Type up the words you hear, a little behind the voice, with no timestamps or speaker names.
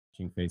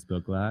watching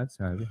Facebook Live.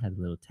 Sorry, we had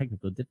a little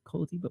technical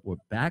difficulty, but we're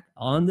back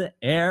on the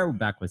air. We're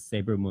back with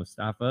Saber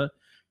Mostafa,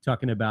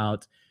 talking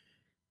about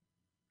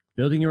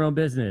building your own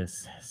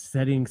business,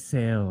 setting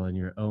sail on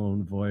your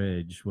own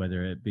voyage,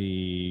 whether it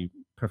be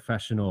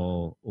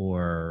professional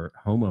or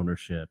home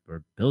ownership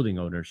or building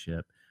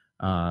ownership,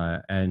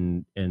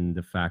 and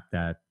the fact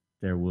that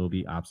there will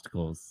be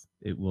obstacles.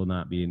 It will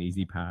not be an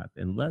easy path.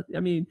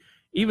 And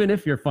even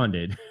if you're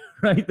funded,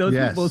 right? Those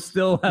people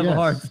still have a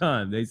hard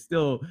time. They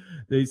still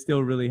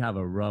really have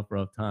a rough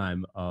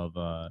time of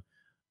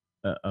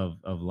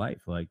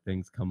life. Like,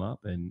 things come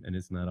up and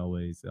it's not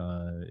always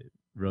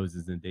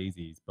roses and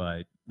daisies.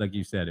 But like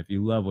you said, if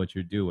you love what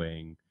you're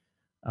doing,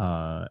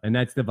 and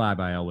that's the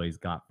vibe I always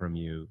got from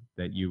you,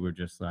 that you were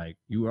just like,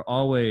 you were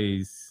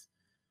always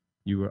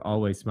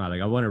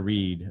smiling. I want to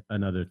read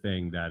another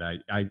thing that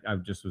I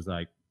just was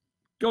like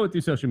going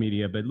through social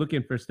media, but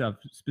looking for stuff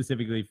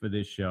specifically for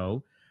this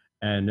show.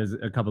 And there's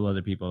a couple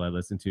other people I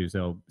listen to.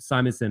 So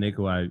Simon Sinek,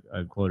 who I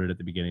quoted at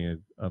the beginning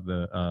of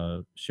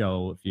the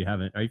show. If you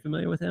haven't, are you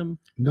familiar with him?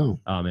 No.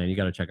 Oh man, you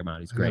got to check him out.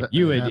 He's great.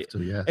 Yes.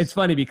 It's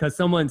funny because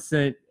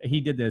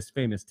he did this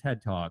famous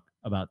TED Talk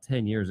about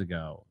 10 years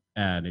ago,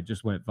 and it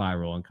just went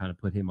viral and kind of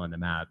put him on the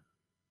map.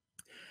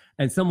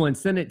 And someone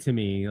sent it to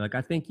me, like,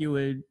 I think you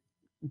would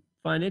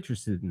find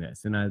interested in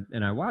this. And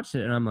I watched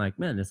it and I'm like,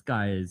 man, this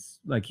guy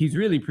is like, he's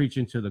really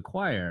preaching to the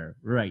choir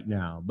right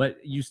now, but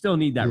you still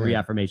need that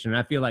reaffirmation. And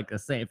I feel like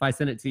if I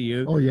sent it to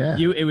you,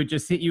 it would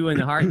just hit you in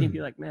the heart and you'd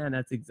be like, man,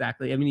 that's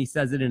exactly, I mean, he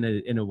says it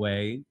in a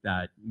way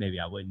that maybe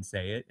I wouldn't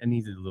say it. And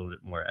he's a little bit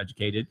more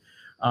educated.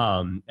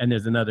 And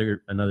there's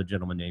another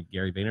gentleman named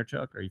Gary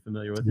Vaynerchuk. Are you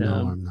familiar with him? No,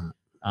 I'm not.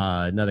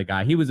 Another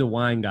guy, he was a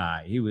wine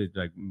guy. He was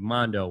like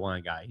Mondo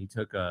wine guy. He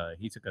took a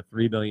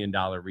 $3 billion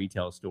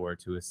retail store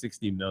to a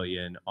 $60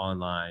 million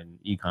online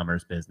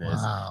e-commerce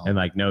business in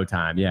like no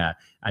time. Yeah.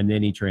 And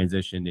then he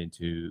transitioned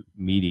into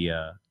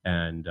media,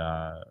 and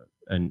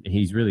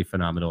he's really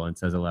phenomenal and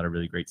says a lot of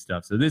really great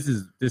stuff. So this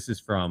is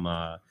from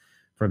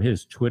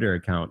his Twitter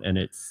account, and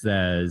it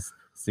says,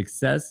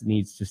 success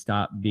needs to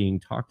stop being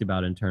talked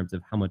about in terms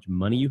of how much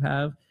money you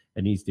have.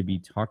 It needs to be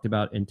talked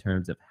about in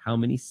terms of how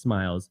many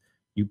smiles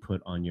you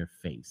put on your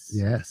face.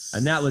 Yes.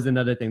 And that was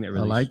another thing that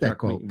really I like struck that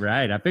quote. me.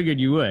 Right. I figured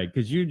you would,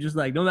 because you just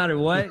like, no matter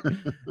what,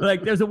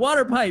 like, there's a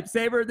water pipe,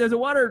 Saber, there's a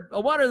water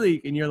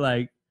leak, and you're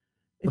like,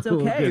 it's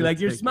okay. Like,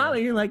 you're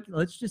smiling, you're like,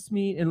 let's just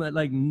meet, and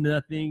like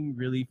nothing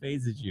really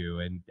phases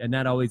you. And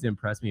that always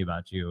impressed me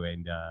about you.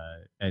 And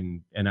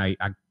I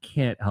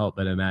can't help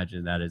but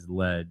imagine that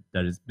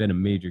has been a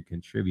major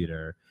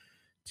contributor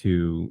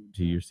to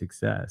your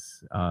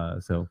success.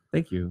 So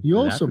thank you. You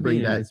also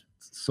bring that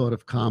sort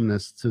of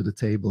calmness to the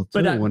table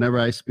too, whenever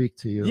I speak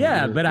to you.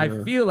 Yeah, but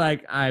I feel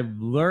like I've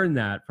learned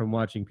that from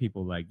watching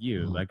people like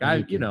you. Like,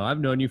 I've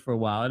known you for a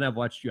while, and I've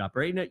watched you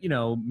operate.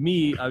 And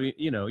me, I mean,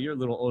 you're a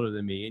little older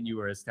than me, and you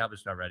were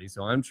established already.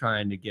 So I'm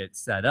trying to get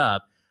set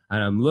up,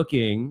 and I'm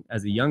looking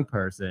as a young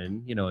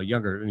person,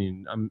 younger. I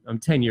mean, I'm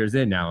 10 years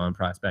in now on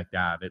Prospect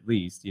Ave, at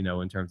least,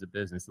 in terms of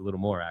business, a little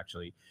more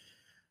actually.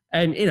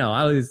 And,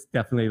 I was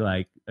definitely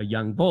like a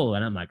young bull,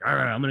 and I'm like,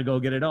 I'm going to go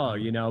get it all,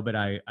 but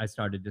I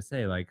started to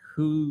say, like,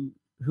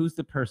 who's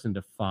the person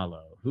to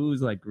follow?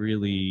 Who's like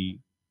really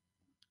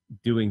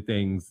doing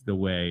things the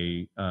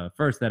way,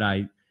 first, that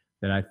I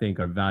think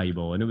are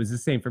valuable. And it was the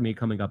same for me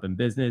coming up in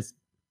business.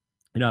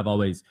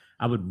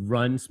 I would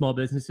run small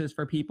businesses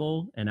for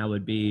people, and I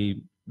would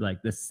be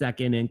like the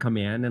second in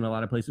command in a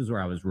lot of places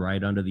where I was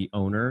right under the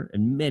owner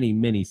in many,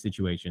 many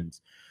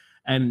situations.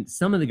 And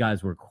some of the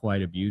guys were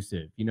quite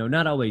abusive,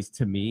 not always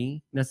to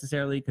me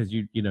necessarily, because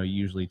you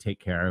usually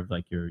take care of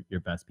like your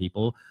best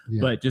people,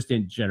 but just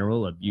in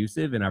general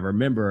abusive. And I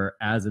remember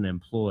as an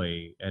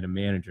employee and a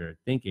manager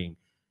thinking,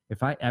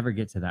 if I ever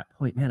get to that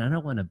point, man, I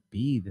don't want to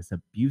be this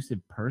abusive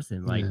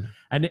person. Like,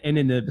 and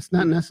it's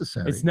not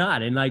necessary. It's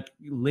not. In like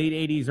late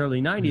 80s,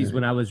 early 90s,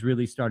 when I was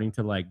really starting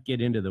to like get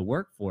into the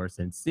workforce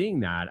and seeing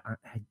that,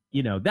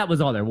 that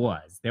was all there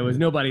was. There was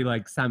nobody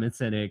like Simon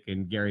Sinek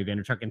and Gary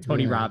Vaynerchuk and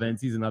Tony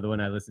Robbins. He's another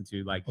one I listened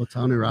to. Like,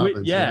 Tony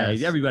Robbins.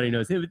 Everybody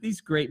knows him with these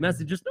great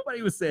messages.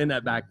 Nobody was saying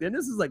that back then.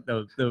 This is like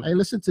the I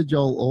listen to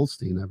Joel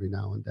Osteen every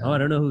now and then. Oh, I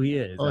don't know who he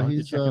is. I'll have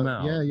to check him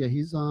out. Yeah,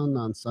 he's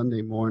on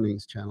Sunday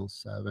mornings, channel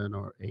 7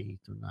 or 8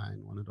 or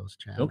 9, one of those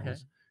channels. Okay.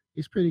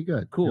 He's pretty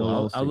good.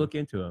 Cool. I'll look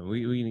into him.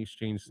 We can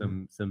exchange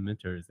some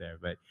mentors there.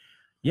 But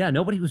yeah,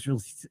 nobody was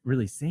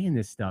really saying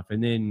this stuff.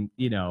 And then,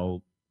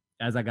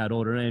 as I got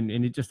older, and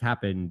it just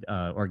happened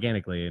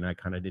organically, and I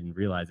kind of didn't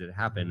realize it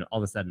happened. All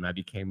of a sudden, I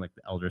became like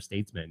the elder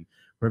statesman,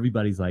 where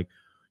everybody's like,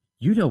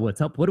 what's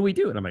up? What do we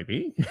do? And I'm like,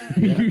 me?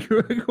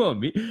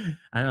 Me? And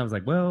I was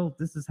like, well,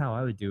 this is how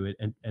I would do it.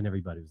 And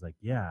everybody was like,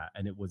 yeah.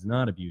 And it was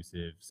not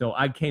abusive. So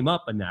I came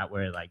up in that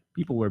where like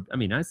people were,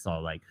 I saw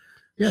like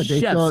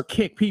chefs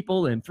kick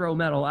people and throw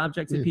metal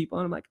objects at people.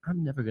 And I'm like,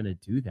 I'm never going to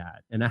do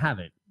that. And I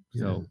haven't.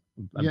 So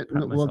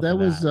that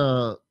was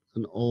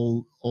an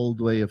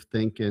old way of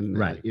thinking.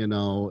 Right.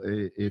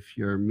 If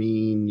you're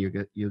mean,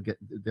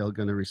 they're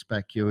going to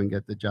respect you and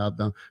get the job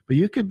done. But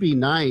you could be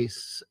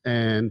nice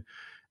and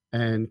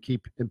and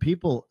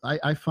people.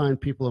 I find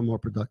people are more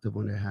productive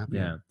when they're happy.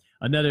 Yeah.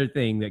 Another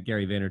thing that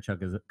Gary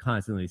Vaynerchuk is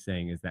constantly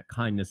saying is that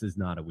kindness is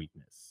not a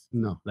weakness.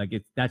 No. Like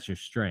that's your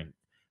strength.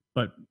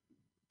 But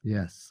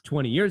yes,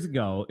 20 years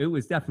ago, it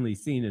was definitely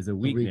seen as a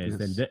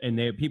weakness.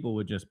 And people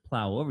would just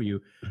plow over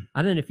you.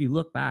 And then if you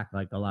look back,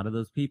 like a lot of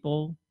those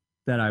people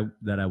that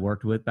I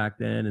worked with back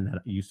then and that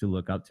I used to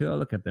look up to, I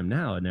look at them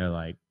now and they're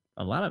like,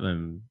 a lot of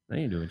them, they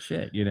ain't doing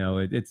shit. You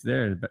know,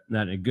 they're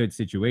not in a good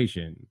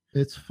situation.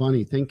 It's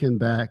funny thinking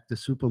back, the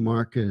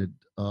supermarket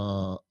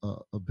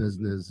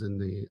business in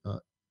the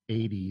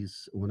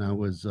 80s when I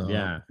was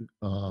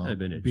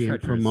being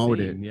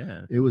promoted. Scene,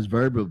 yeah. It was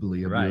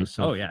verbally abusive. Right.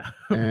 Oh yeah.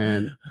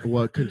 And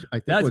what I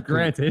think that's what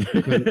granted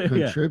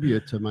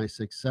contribute to my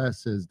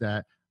success is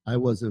that I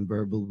wasn't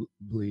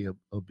verbally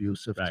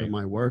abusive to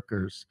my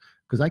workers,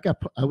 because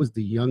I was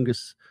the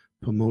youngest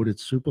promoted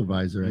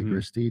supervisor at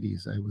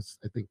Gristedes. I was,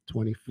 I think,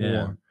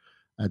 24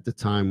 at the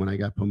time when I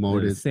got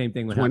promoted. The same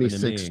thing.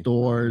 26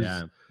 stores.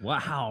 Yeah.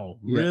 Wow.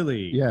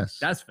 Really? Yes.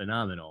 That's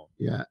phenomenal.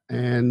 Yeah.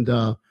 And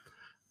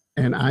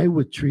I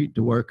would treat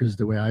the workers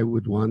the way I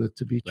would want it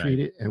to be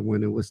treated. And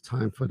when it was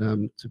time for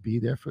them to be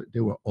there, they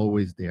were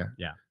always there.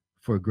 Yeah.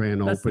 For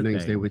grand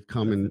openings, they would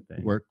come and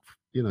work,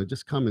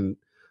 just come and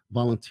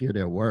volunteer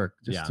their work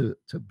just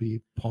to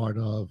be part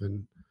of.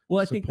 And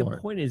well, I think the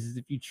point is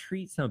if you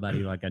treat somebody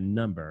like a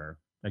number,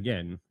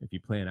 again, if you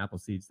plant apple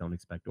seeds, don't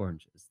expect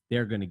oranges.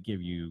 They're going to give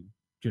you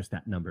just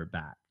that number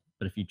back.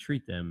 But if you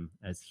treat them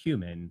as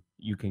human,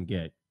 you can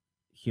get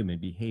human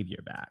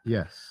behavior back.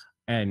 Yes.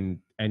 And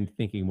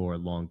thinking more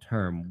long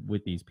term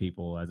with these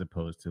people, as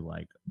opposed to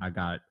like, I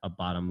got a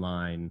bottom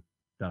line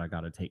that I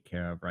got to take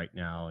care of right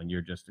now, and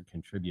you're just a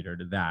contributor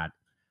to that.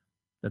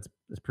 That's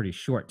pretty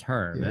short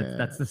term. Yeah.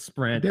 That's the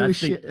sprint.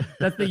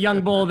 That's the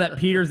young bull that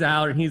peters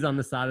out and he's on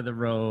the side of the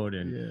road.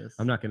 And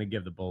I'm not going to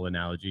give the bull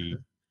analogy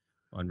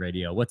on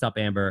radio. What's up,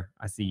 Amber?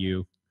 I see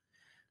you.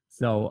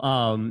 So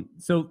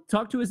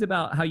talk to us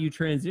about how you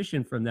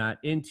transitioned from that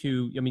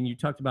into, I mean, you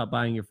talked about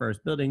buying your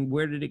first building.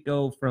 Where did it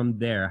go from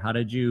there? How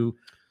did you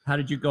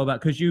go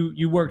about, because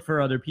you worked for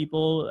other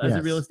people as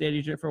a real estate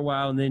agent for a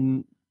while, and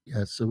then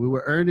so we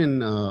were earning,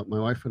 my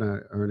wife and I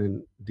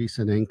earning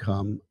decent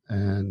income,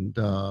 and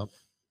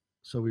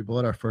so we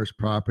bought our first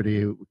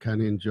property. We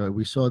kind of enjoyed.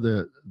 We saw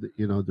the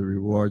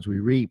rewards we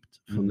reaped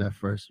from that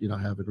first,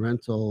 having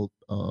rental,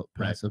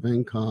 passive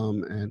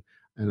income,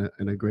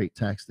 and a great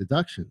tax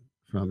deduction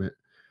from it.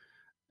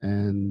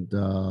 And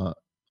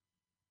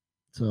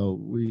so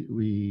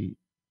we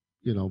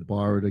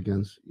borrowed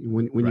against,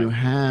 when you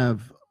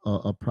have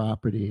a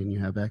property and you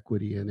have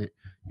equity in it,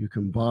 you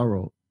can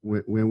borrow.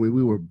 When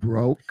we were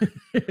broke,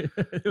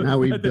 now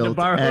we built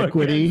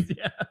equity.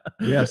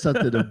 We have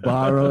something to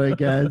borrow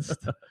against.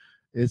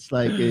 It's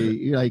like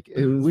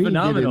and we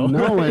phenomenal.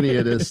 Didn't know any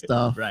of this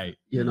stuff, right?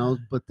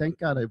 But thank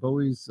God I've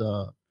always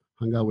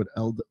hung out with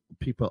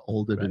people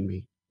older than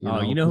me.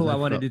 You know who I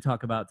wanted to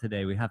talk about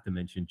today? We have to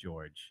mention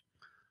George.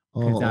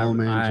 George.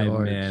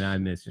 I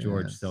miss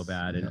George so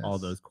bad, and all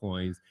those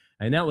coins.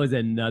 And that was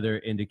another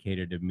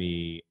indicator to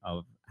me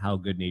of how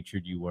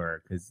good-natured you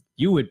were, because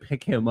you would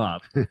pick him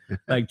up.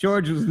 Like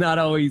George was not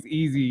always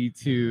easy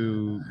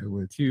to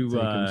take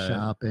him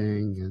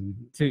shopping and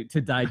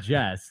to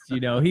digest.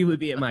 He would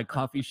be at my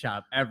coffee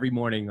shop every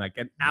morning, like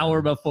an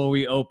hour before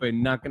we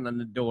open, knocking on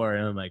the door,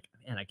 and I'm like,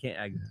 man,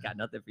 I got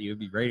nothing for you. It'd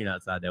be raining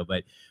outside though.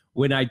 But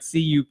when I'd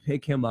see you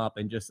pick him up,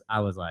 and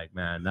I was like,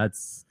 man,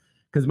 that's.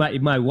 Because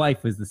my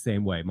wife was the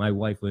same way. My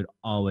wife would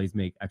always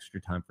make extra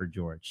time for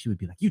George. She would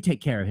be like, you take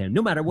care of him.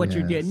 No matter what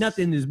you're doing,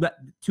 nothing is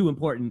too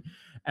important.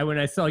 And when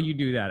I saw you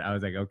do that, I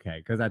was like, okay.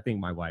 Because I think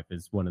my wife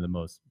is one of the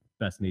most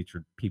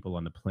best-natured people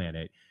on the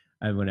planet.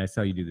 And when I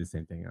saw you do the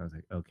same thing, I was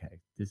like,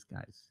 okay, he's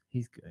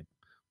good.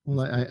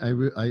 Well,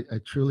 I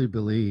truly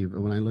believe,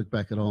 when I look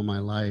back at all my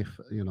life,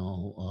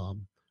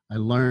 I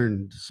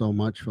learned so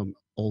much from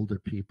older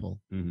people,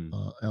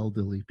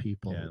 elderly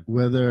people,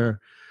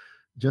 whether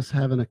just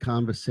having a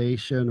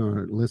conversation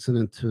or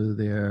listening to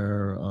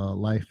their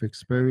life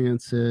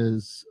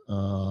experiences,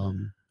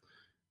 and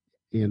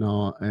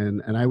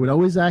I would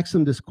always ask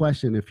them this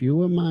question: if you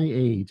were my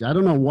age, I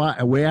don't know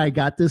where I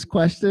got this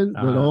question,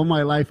 but all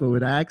my life I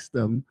would ask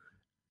them,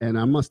 and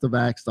I must have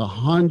asked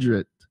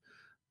 100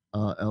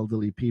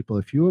 elderly people,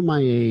 if you were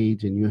my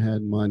age and you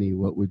had money,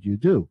 what would you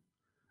do?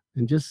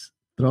 And just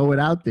throw it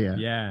out there.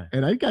 Yeah.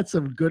 And I got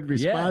some good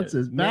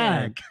responses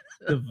back.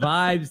 The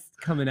vibes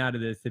coming out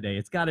of this today,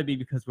 it's got to be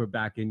because we're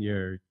back in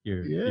your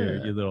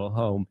little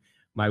home.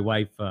 My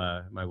wife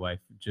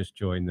just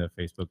joined the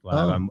Facebook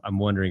Live. I'm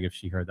wondering if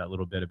she heard that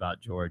little bit about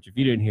George. If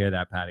you didn't hear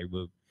that, Patty,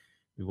 we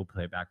will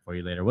play it back for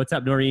you later. What's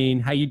up, Noreen?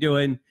 How you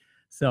doing?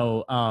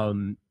 So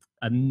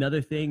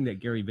another thing that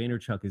Gary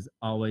Vaynerchuk is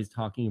always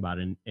talking about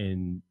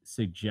and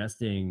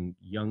suggesting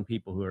young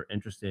people who are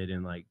interested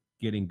in like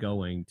getting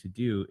going to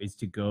do is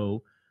to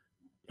go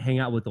hang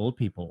out with old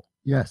people.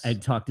 Yes.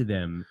 And talk to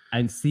them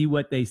and see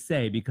what they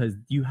say, because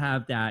you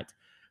have that,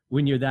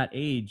 when you're that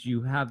age,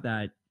 you have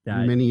that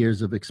that many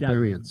years of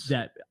experience.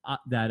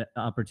 That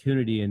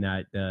opportunity and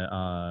that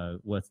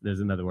there's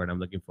another word I'm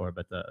looking for,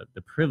 but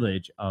the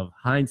privilege of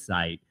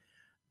hindsight.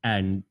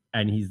 And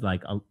he's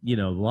like, you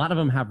know, a lot of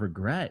them have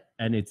regret,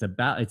 and it's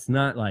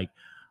not like,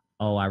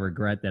 oh, I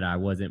regret that I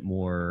wasn't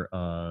more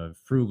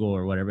frugal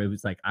or whatever. It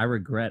was like, I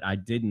regret I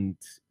didn't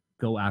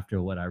go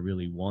after what I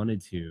really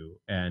wanted to.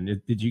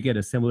 And did you get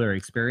a similar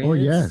experience?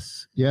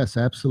 Oh, yes,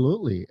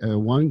 absolutely.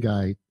 One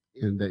guy,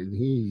 and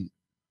he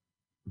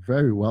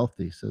very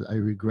wealthy, said, I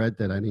regret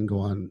that I didn't go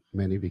on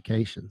many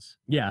vacations.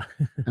 Yeah.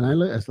 And I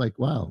was like,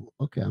 wow,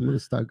 okay, I'm going to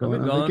start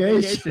going on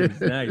vacations.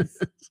 Nice.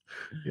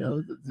 You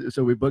know,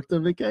 so we booked a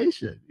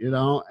vacation, you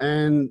know,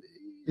 and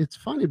it's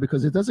funny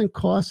because it doesn't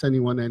cost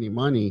anyone any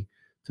money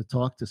to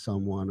talk to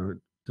someone or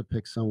to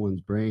pick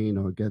someone's brain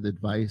or get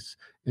advice.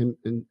 And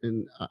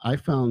I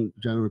found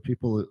generally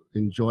people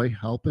enjoy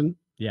helping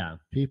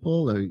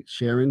people or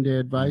sharing their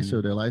advice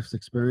or their life's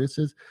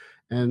experiences.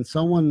 And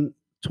someone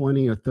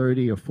 20 or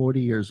 30 or 40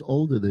 years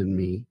older than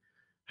me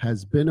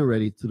has been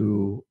already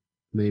through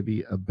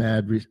maybe a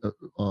bad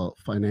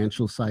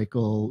financial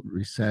cycle,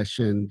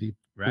 recession,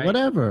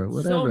 whatever,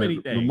 so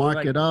many things. The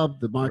market up,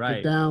 the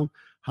market down,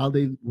 how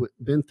they've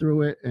been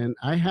through it. And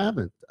I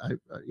haven't,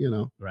 you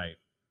know. Right.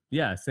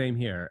 Yeah, same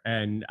here.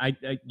 And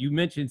you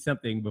mentioned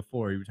something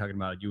before. You were talking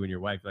about you and your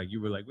wife. Like, you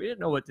were like, we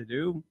didn't know what to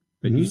do,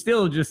 but you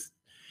still just,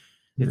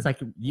 it's like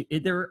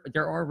there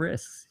are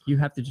risks. You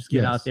have to just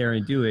get out there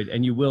and do it,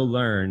 and you will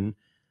learn.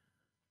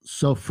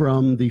 So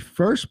from the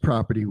first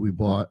property we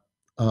bought,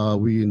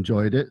 we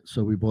enjoyed it.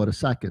 So we bought a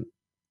second,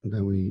 and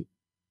then we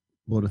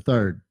bought a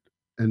third.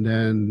 And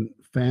then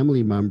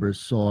family members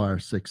saw our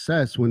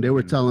success when they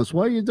were telling us,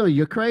 what are you doing?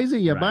 You're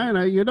crazy. You're buying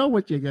it. You know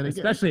what you're going to get.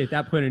 Especially at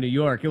that point in New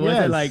York. It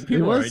wasn't like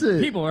people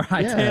were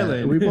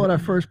hightailing. We bought our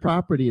first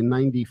property in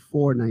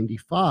 94,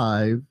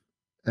 95,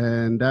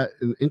 and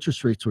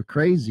interest rates were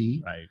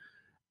crazy. Right.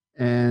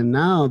 And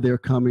now they're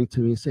coming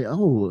to me and say,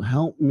 oh,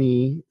 help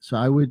me. So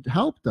I would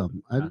help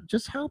them. I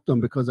just help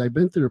them because I've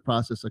been through the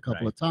process a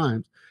couple of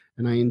times,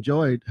 and I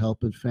enjoyed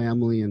helping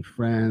family and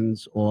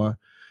friends, or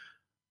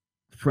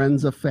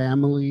friends of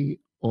family,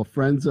 or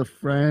friends of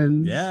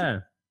friends. Yeah.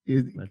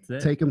 That's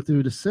it. Take them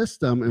through the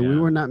system, and we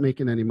were not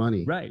making any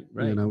money. Right.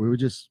 You know, we were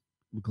just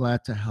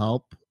glad to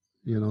help,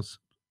 you know,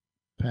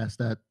 pass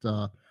that,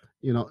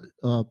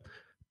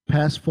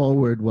 pass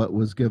forward what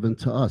was given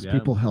to us.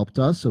 People helped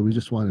us, so we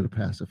just wanted to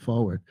pass it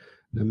forward.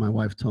 Then my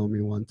wife told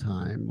me one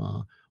time,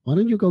 why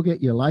don't you go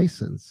get your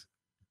license?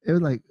 It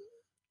was like,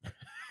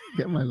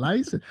 get my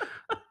license?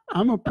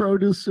 I'm a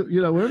producer,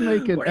 you know, we're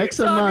making X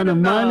amount of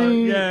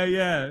money.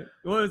 Yeah.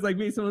 Well, it was like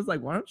me. Someone's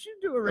like, why don't you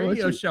do a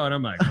radio show? And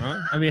I'm like,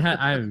 huh? I mean,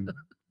 I'm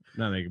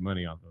not making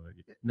money off of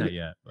it. Not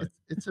yet. But.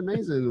 It's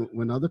amazing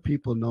when other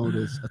people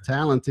notice a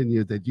talent in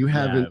you that you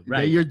haven't,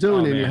 that you're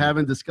doing and you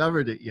haven't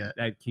discovered it yet.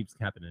 That keeps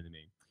happening to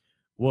me.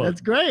 Well,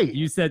 that's great.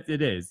 You said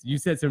You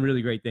said some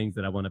really great things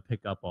that I want to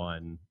pick up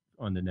on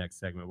the next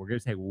segment. We're going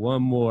to take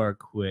one more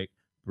quick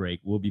break.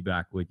 We'll be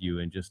back with you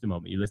in just a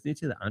moment. You're listening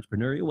to the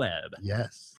Entrepreneurial Web. Yes.